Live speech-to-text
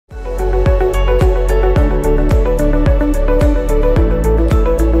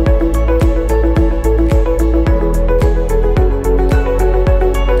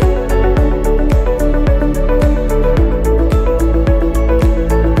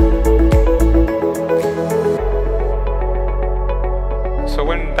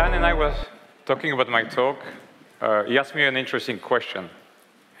talking about my talk, he asked me an interesting question.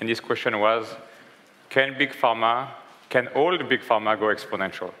 And this question was, can all the big pharma go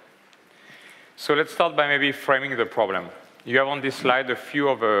exponential? So let's start by maybe framing the problem. You have on this slide a few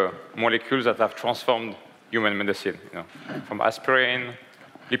of the molecules that have transformed human medicine, from aspirin,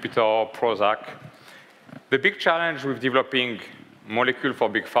 Lipitor, Prozac. The big challenge with developing molecule for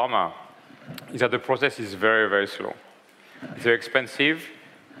big pharma is that the process is very, very slow. It's very expensive,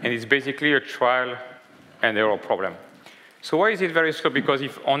 and it's basically a trial and error problem. So why is it very slow? Because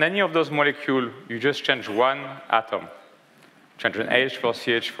if on any of those molecules, you just change one atom, change an H for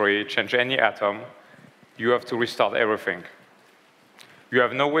CH3, change any atom, you have to restart everything. You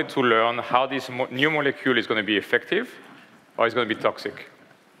have no way to learn how this new molecule is going to be effective or it's going to be toxic.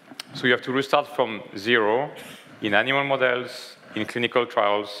 So you have to restart from zero in animal models, in clinical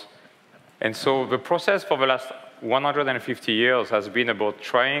trials. And so the process for the last 150 years has been about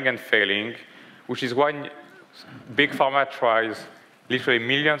trying and failing, which is why big pharma tries literally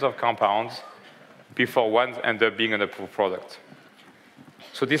millions of compounds before one ends up being an approved product.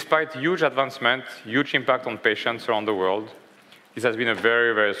 So despite huge advancement, huge impact on patients around the world, this has been a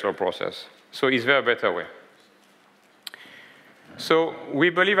very, very slow process. So is there a better way? So we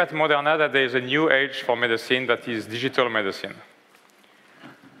believe at Moderna that there is a new age for medicine that is digital medicine.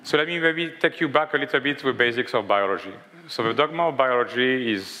 So let me maybe take you back a little bit to the basics of biology. So the dogma of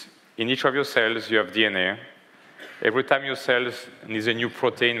biology is in each of your cells, you have DNA. Every time your cells needs a new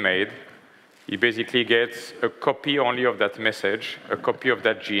protein made, it basically gets a copy only of that message, a copy of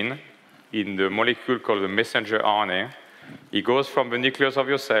that gene in the molecule called the messenger RNA. It goes from the nucleus of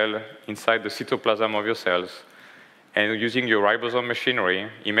your cell inside the cytoplasm of your cells, and using your ribosome machinery,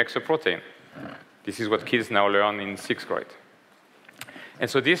 it makes a protein. This is what kids now learn in 6th grade. And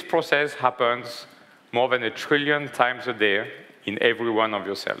so this process happens more than 1 trillion times a day in every one of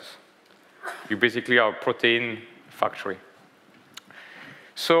your cells. You basically are a protein factory.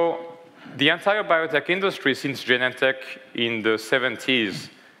 So the entire biotech industry since Genentech in the 70s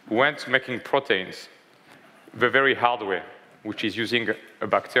went to making proteins the very hard way, which is using a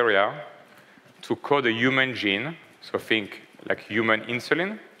bacteria to code a human gene. So think like human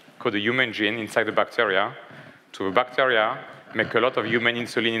insulin, code a human gene inside the bacteria. To the bacteria, make a lot of human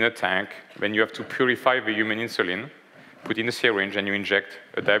insulin in a tank. Then you have to purify the human insulin, put in a syringe, and you inject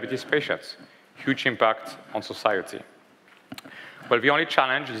a diabetes patient. Huge impact on society. Well, the only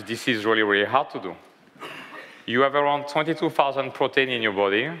challenge is this is really, really hard to do. You have around 22,000 proteins in your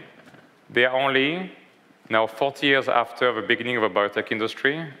body. They are only, now 40 years after the beginning of the biotech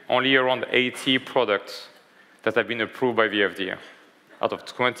industry, only around 80 products that have been approved by the FDA out of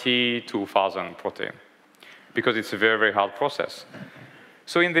 22,000 proteins, because it's a very, very hard process.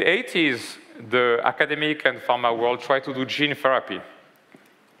 So in the 80s, the academic and pharma world tried to do gene therapy,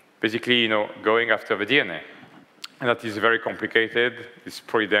 basically, going after the DNA. And that is very complicated. It's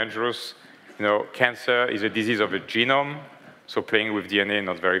pretty dangerous. Cancer is a disease of the genome, so playing with DNA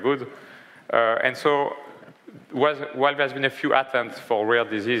not very good. And so while there's been a few attempts for rare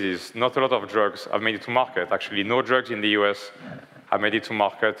diseases, not a lot of drugs have made it to market. Actually, no drugs in the US have made it to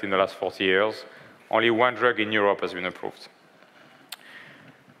market in the last 40 years. Only one drug in Europe has been approved.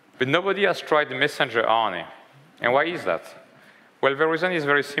 But nobody has tried the messenger RNA. And why is that? Well, the reason is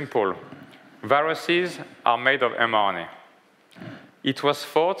very simple. Viruses are made of mRNA. It was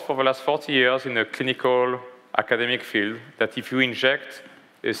thought for the last 40 years in the clinical academic field that if you inject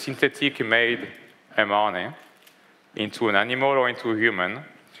a synthetic made mRNA into an animal or into a human,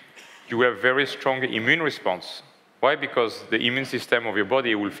 you have very strong immune response. Why? Because the immune system of your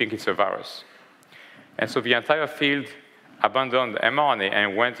body will think it's a virus. And so the entire field abandoned mRNA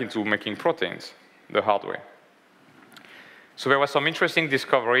and went into making proteins the hard way. So there was some interesting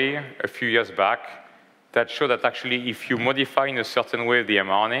discovery a few years back that showed that actually if you modify in a certain way the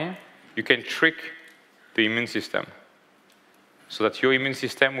mRNA, you can trick the immune system so that your immune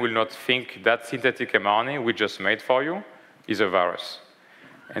system will not think that synthetic mRNA we just made for you is a virus.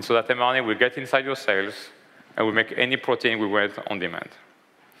 And so that mRNA will get inside your cells and will make any protein we want on demand.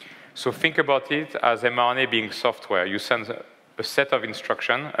 So think about it as mRNA being software. You send a set of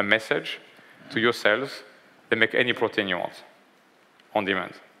instructions, a message to your cells, they make any protein you want on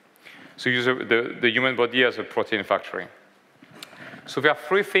demand. So use the human body as a protein factory. So there are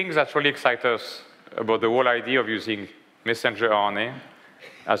 3 things that really excite us about the whole idea of using messenger RNA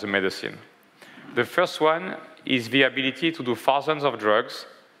as a medicine. The first one is the ability to do thousands of drugs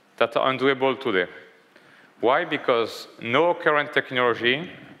that are undoable today. Why? Because no current technology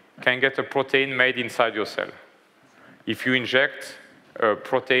can get a protein made inside your cell. If you inject a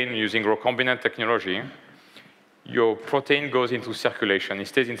protein using recombinant technology, your protein goes into circulation. It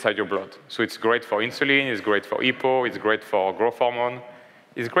stays inside your blood. So it's great for insulin, it's great for EPO, it's great for growth hormone,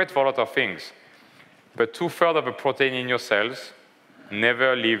 it's great for a lot of things. But 2/3 of the protein in your cells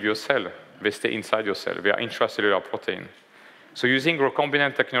never leave your cell. They stay inside your cell. They are intracellular protein. So using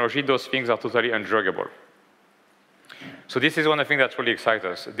recombinant technology, those things are totally undruggable. So this is one of the things that really excites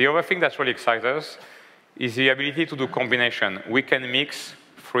us. The other thing that really excites us is the ability to do combination. We can mix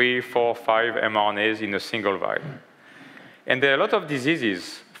 3, 4, 5 mRNAs in a single vial. And there are a lot of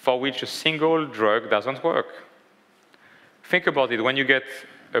diseases for which a single drug doesn't work. Think about it. When you get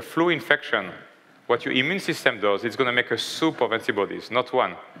a flu infection, what your immune system does, it's going to make a soup of antibodies, not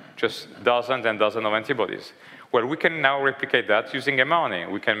one, just dozens and dozens of antibodies. Well, we can now replicate that using mRNA.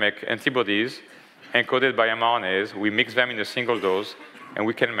 We can make antibodies encoded by mRNAs. We mix them in a single dose, and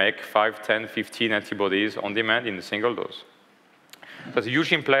we can make 5, 10, 15 antibodies on demand in a single dose. That's a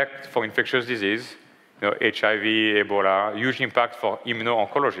huge impact for infectious disease, HIV, Ebola, huge impact for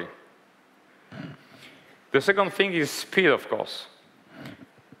immuno-oncology. The second thing is speed, of course.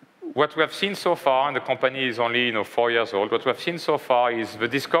 What we have seen so far, and the company is only 4 years old, what we have seen so far is the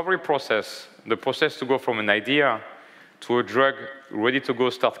discovery process, the process to go from an idea to a drug ready to go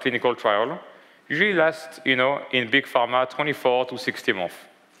start clinical trial, usually lasts, in big pharma, 24 to 60 months,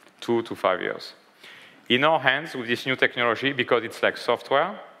 2 to 5 years. In our hands, with this new technology, because it's like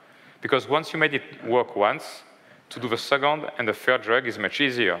software, because once you made it work once, to do the second and the third drug is much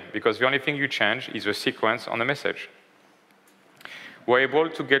easier, because the only thing you change is the sequence on the message. We're able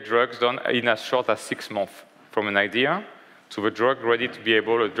to get drugs done in as short as 6 months, from an idea to the drug ready to be a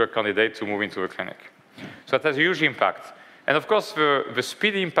drug candidate to move into the clinic. So that has a huge impact. And of course, the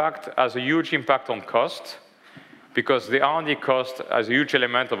speed impact has a huge impact on cost, because the R&D cost has a huge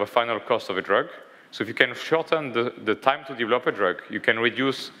element of a final cost of a drug. So if you can shorten the time to develop a drug, you can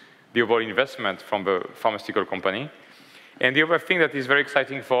reduce the overall investment from the pharmaceutical company. And the other thing that is very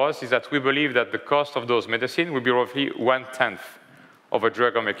exciting for us is that we believe that the cost of those medicines will be roughly 1/10 of a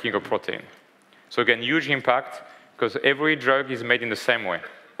drug or making a protein. So again, huge impact, because every drug is made in the same way.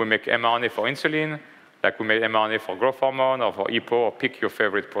 We make mRNA for insulin, like we made mRNA for growth hormone or for EPO, or pick your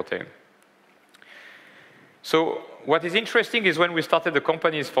favorite protein. So what is interesting is when we started the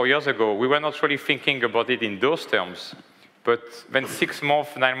companies 4 years ago, we were not really thinking about it in those terms. But then 6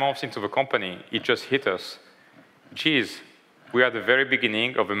 months, 9 months into the company, it just hit us. Geez, we are at the very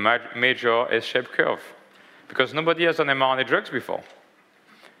beginning of a major S-shaped curve, because nobody has done mRNA drugs before.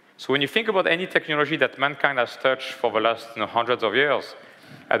 So when you think about any technology that mankind has touched for the last hundreds of years,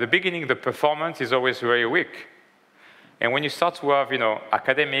 at the beginning, the performance is always very weak. And when you start to have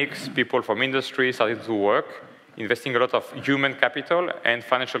academics, people from industry starting to work, investing a lot of human capital and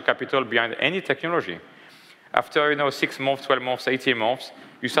financial capital behind any technology, after 6 months, 12 months, 18 months,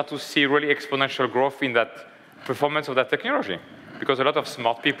 you start to see really exponential growth in that performance of that technology, because a lot of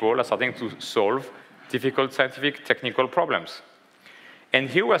smart people are starting to solve difficult scientific, technical problems. And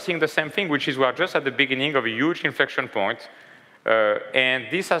here we're seeing the same thing, which is we're just at the beginning of a huge inflection point, and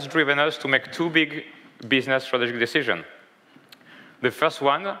this has driven us to make 2 big business strategic decisions. The first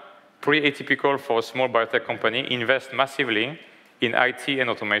one, pretty atypical for a small biotech company, invest massively in IT and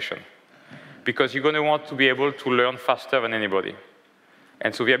automation, because you're going to want to be able to learn faster than anybody.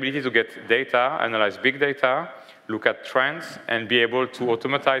 And so the ability to get data, analyze big data, look at trends, and be able to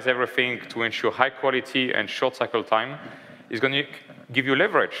automatize everything to ensure high quality and short cycle time is going to give you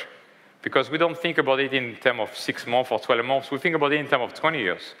leverage. Because we don't think about it in terms of 6 months or 12 months, we think about it in terms of 20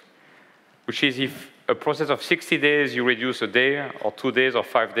 years, which is if a process of 60 days, you reduce a day or 2 days or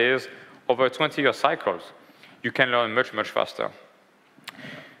 5 days over 20-year cycles, you can learn much, much faster.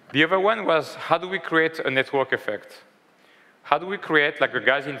 The other one was, how do we create a network effect? How do we create, like the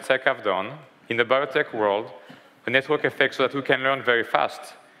guys in tech have done, in the biotech world, a network effect so that we can learn very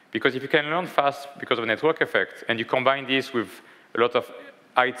fast? Because if you can learn fast because of a network effect, and you combine this with a lot of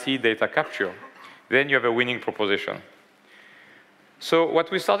IT data capture, then you have a winning proposition. So what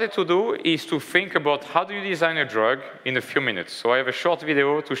we started to do is to think about how do you design a drug in a few minutes. So I have a short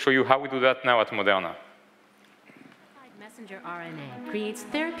video to show you how we do that now at Moderna. Messenger RNA creates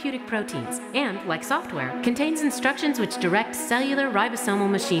therapeutic proteins and, like software, contains instructions which direct cellular ribosomal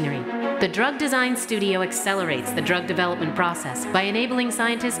machinery. The Drug Design Studio accelerates the drug development process by enabling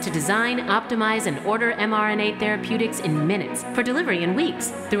scientists to design, optimize, and order mRNA therapeutics in minutes for delivery in weeks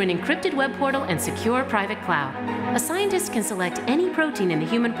through an encrypted web portal and secure private cloud. A scientist can select any protein in the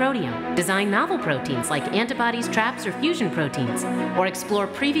human proteome, design novel proteins like antibodies, traps, or fusion proteins, or explore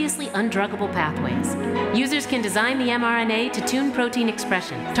previously undruggable pathways. Users can design the mRNA to tune protein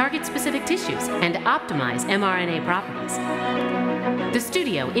expression, target specific tissues, and optimize mRNA properties. The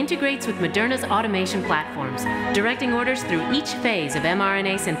studio integrates with Moderna's automation platforms, directing orders through each phase of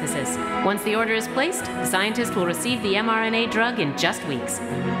mRNA synthesis. Once the order is placed, the scientist will receive the mRNA drug in just weeks.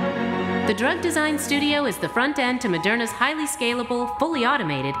 The Drug Design Studio is the front end to Moderna's highly scalable, fully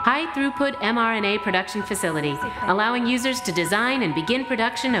automated, high-throughput mRNA production facility, allowing users to design and begin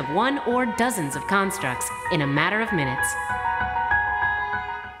production of one or dozens of constructs in a matter of minutes.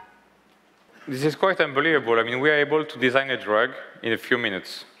 This is quite unbelievable. I mean, we are able to design a drug in a few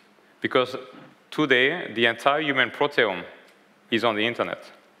minutes because today, the entire human proteome is on the internet.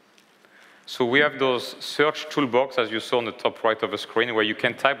 So we have those search toolbox, as you saw on the top right of the screen, where you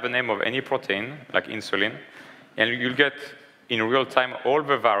can type the name of any protein, like insulin, and you'll get in real time all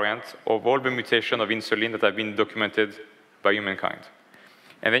the variants of all the mutations of insulin that have been documented by humankind.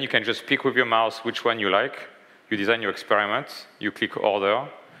 And then you can just pick with your mouse which one you like. You design your experiment, you click order,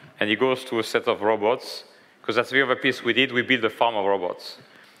 and it goes to a set of robots, because that's the other piece we did. We built a farm of robots.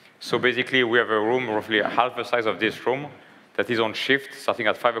 So basically, we have a room roughly half the size of this room that is on shift, starting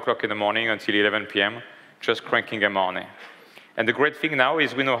at 5 o'clock in the morning until 11 p.m., just cranking mRNA. And the great thing now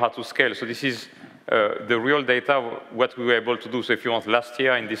is we know how to scale. So this is the real data of what we were able to do. So if you want, last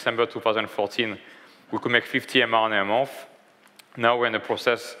year, in December 2014, we could make 50 mRNA a month. Now we're in the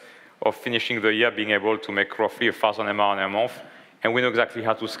process of finishing the year being able to make roughly 1,000 mRNA a month, and we know exactly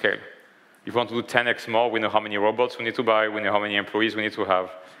how to scale. If we want to do 10x more, we know how many robots we need to buy, we know how many employees we need to have,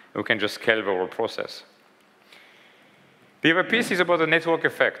 and we can just scale the whole process. The other piece is about the network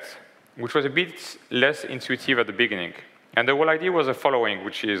effect, which was a bit less intuitive at the beginning. And the whole idea was the following,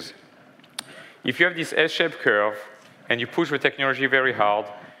 which is, if you have this S-shaped curve and you push the technology very hard,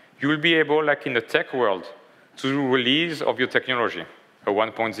 you will be able, like in the tech world, to do release of your technology, a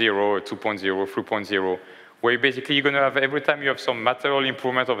 1.0, a 2.0, 3.0, where basically you're going to have, every time you have some material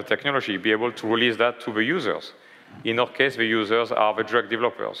improvement of the technology, be able to release that to the users. In our case, the users are the drug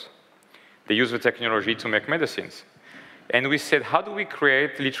developers. They use the technology to make medicines. And we said, how do we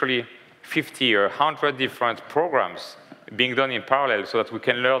create literally 50 or 100 different programs being done in parallel so that we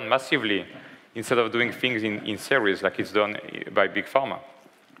can learn massively instead of doing things in series like it's done by Big Pharma?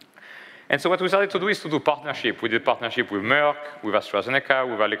 And so what we started to do is to do partnership. We did partnership with Merck, with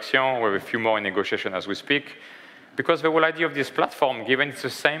AstraZeneca, with Alexion. We have a few more in negotiation as we speak. Because the whole idea of this platform, given it's the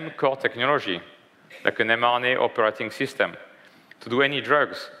same core technology, like an mRNA operating system, to do any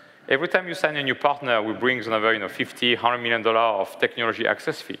drugs, every time you sign a new partner, we bring another $50, $100 million of technology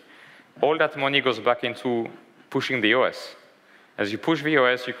access fee. All that money goes back into pushing the OS. As you push the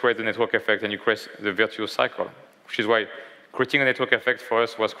OS, you create the network effect and you create the virtuous cycle, which is why creating a network effect for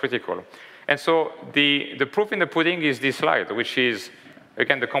us was critical. And so the proof in the pudding is this slide, which is,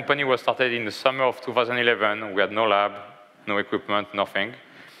 again, the company was started in the summer of 2011. We had no lab, no equipment, nothing.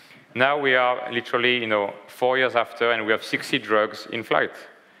 Now we are literally 4 years after, and we have 60 drugs in flight.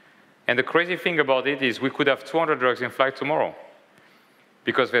 And the crazy thing about it is we could have 200 drugs in flight tomorrow,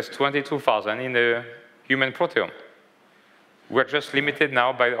 because there's 22,000 in the human proteome. We're just limited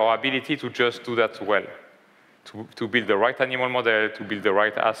now by our ability to just do that well, to build the right animal model, to build the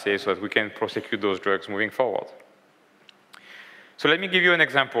right assay so that we can prosecute those drugs moving forward. So let me give you an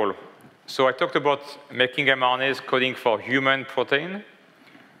example. So I talked about making mRNAs coding for human protein,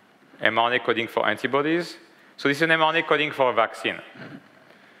 mRNA coding for antibodies. So this is an mRNA coding for a vaccine.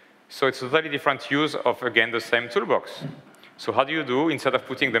 So it's a totally different use of, again, the same toolbox. So how do you do, instead of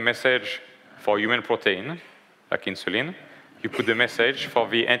putting the message for human protein, like insulin, you put the message for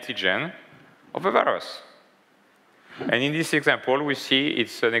the antigen of a virus. And in this example, we see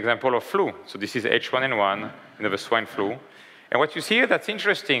it's an example of flu. So this is H1N1, the swine flu. And what you see here that's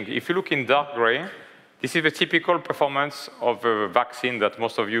interesting, if you look in dark gray, this is the typical performance of a vaccine that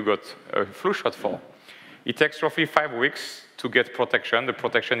most of you got a flu shot for. It takes roughly 5 weeks to get protection. The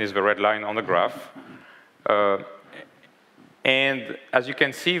protection is the red line on the graph. And as you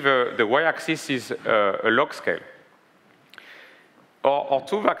can see, the y-axis is a log scale. Our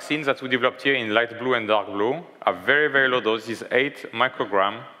two vaccines that we developed here in light blue and dark blue are very, very low dose. This is 8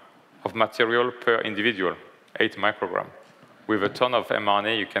 micrograms of material per individual, 8 micrograms. With a ton of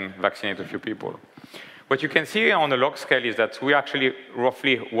mRNA, you can vaccinate a few people. What you can see on the log scale is that we actually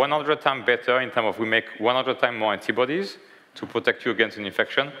roughly 100 times better in terms of we make 100 times more antibodies to protect you against an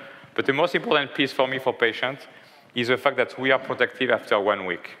infection. But the most important piece for me, for patients, is the fact that we are protective after 1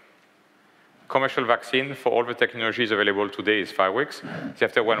 week. Commercial vaccine for all the technologies available today is 5 weeks. It's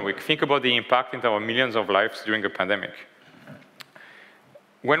after 1 week. Think about the impact in terms of millions of lives during a pandemic.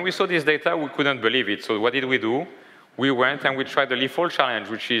 When we saw this data, we couldn't believe it. So what did we do? We went and we tried the lethal challenge,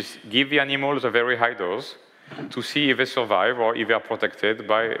 which is give the animals a very high dose to see if they survive or if they are protected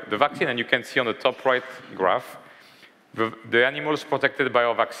by the vaccine. And you can see on the top right graph The animals protected by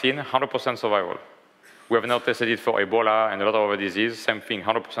our vaccine, 100% survival. We have now tested it for Ebola and a lot of other diseases, same thing,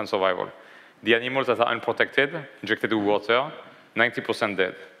 100% survival. The animals that are unprotected, injected with water, 90%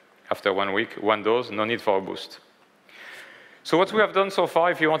 dead. After 1 week, 1 dose, no need for a boost. So what we have done so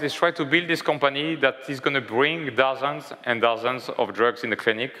far, if you want, is try to build this company that is going to bring dozens and dozens of drugs in the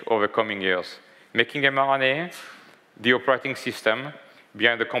clinic over the coming years, making mRNA the operating system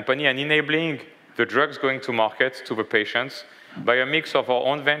behind the company and enabling the drugs going to market to the patients by a mix of our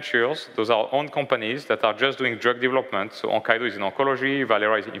own ventures. Those are our own companies that are just doing drug development. So Onkaido is in oncology,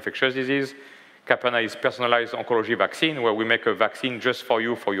 Valera is in infectious disease, Capana is personalized oncology vaccine, where we make a vaccine just for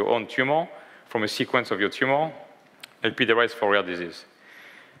you for your own tumor, from a sequence of your tumor, LPDRS for rare disease.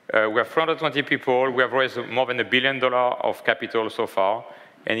 We have 320 people. We have raised more than $1 billion of capital so far.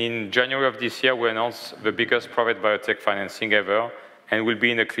 And in January of this year, we announced the biggest private biotech financing ever, and we'll be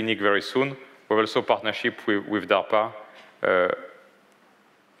in the clinic very soon. We have also partnership with DARPA.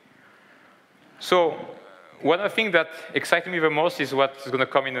 So one of the things that excites me the most is what's going to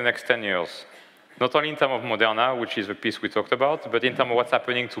come in the next 10 years. Not only in terms of Moderna, which is the piece we talked about, but in terms of what's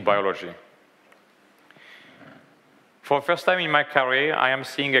happening to biology. For the first time in my career, I am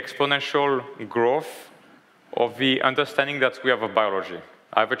seeing exponential growth of the understanding that we have of biology.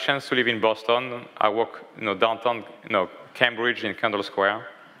 I have a chance to live in Boston. I work downtown Cambridge in Kendall Square.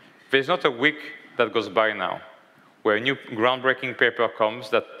 There's not a week that goes by now where a new groundbreaking paper comes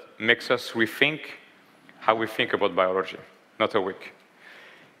that makes us rethink how we think about biology. Not a week.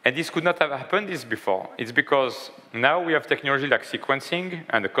 And this could not have happened before. It's because now we have technology like sequencing,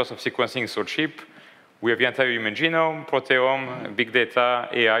 and the cost of sequencing is so cheap. We have the entire human genome, proteome, big data,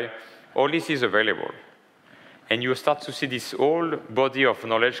 AI. All this is available. And you start to see this whole body of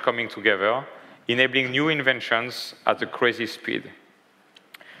knowledge coming together, enabling new inventions at a crazy speed.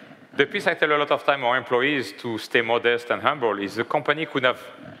 The piece I tell a lot of time our employees to stay modest and humble is the company could have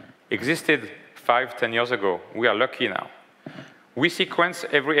existed 5, 10 years ago. We are lucky now. We sequence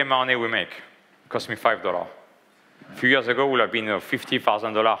every mRNA we make. It costs me $5. A few years ago, it would have been $50,000,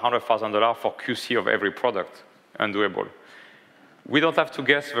 $100,000 for QC of every product. Undoable. We don't have to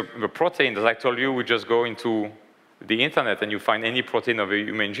guess the protein. As I told you, we just go into the internet and you find any protein of a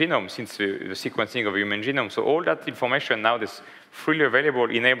human genome since the sequencing of a human genome. So all that information now that's freely available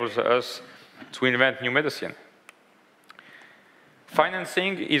enables us to invent new medicine.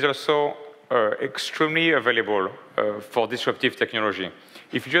 Financing is also extremely available for disruptive technology.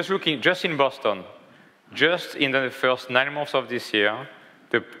 If you're just looking just in Boston, just in the first 9 months of this year,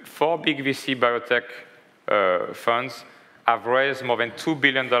 the 4 big VC biotech funds have raised more than $2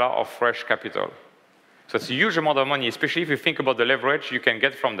 billion of fresh capital. So it's a huge amount of money, especially if you think about the leverage you can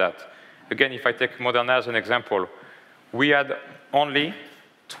get from that. Again, if I take Moderna as an example, we had only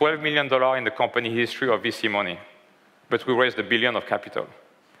 $12 million in the company history of VC money, but we raised $1 billion of capital.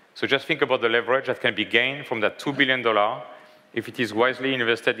 So just think about the leverage that can be gained from that $2 billion if it is wisely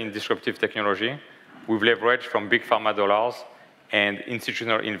invested in disruptive technology, with leverage from big pharma dollars and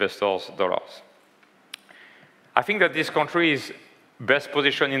institutional investors' dollars. I think that this country is best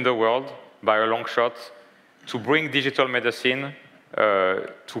positioned in the world by a long shot to bring digital medicine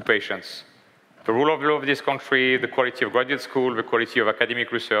to patients. The rule of law of this country, the quality of graduate school, the quality of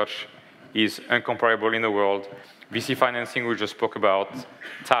academic research is incomparable in the world. VC financing we just spoke about,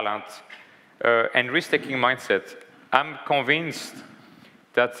 talent, and risk-taking mindset. I'm convinced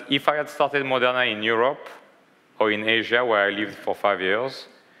that if I had started Moderna in Europe or in Asia, where I lived for 5 years,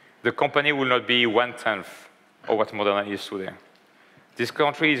 the company will not be 1/10 of what Moderna is today. This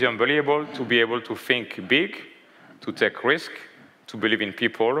country is unbelievable to be able to think big, to take risk, to believe in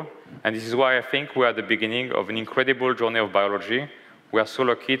people, and this is why I think we are at the beginning of an incredible journey of biology. We are so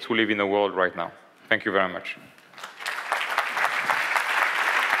lucky to live in the world right now. Thank you very much.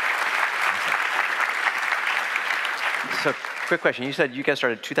 So, quick question. You said you guys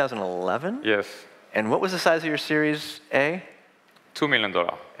started 2011? Yes. And what was the size of your Series A? $2 million.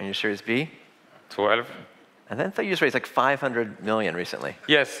 And your Series B? 12. And then I thought you just raised like $500 million recently.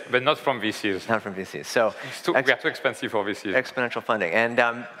 Yes, but not from VCs. Not from VCs. So we are too expensive for VCs. Exponential funding.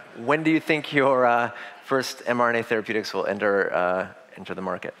 And when do you think your first mRNA therapeutics will enter the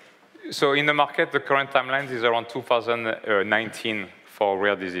market? So in the market, the current timeline is around 2019 for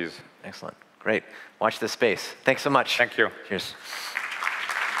rare disease. Excellent. Great. Watch this space. Thanks so much. Thank you. Cheers.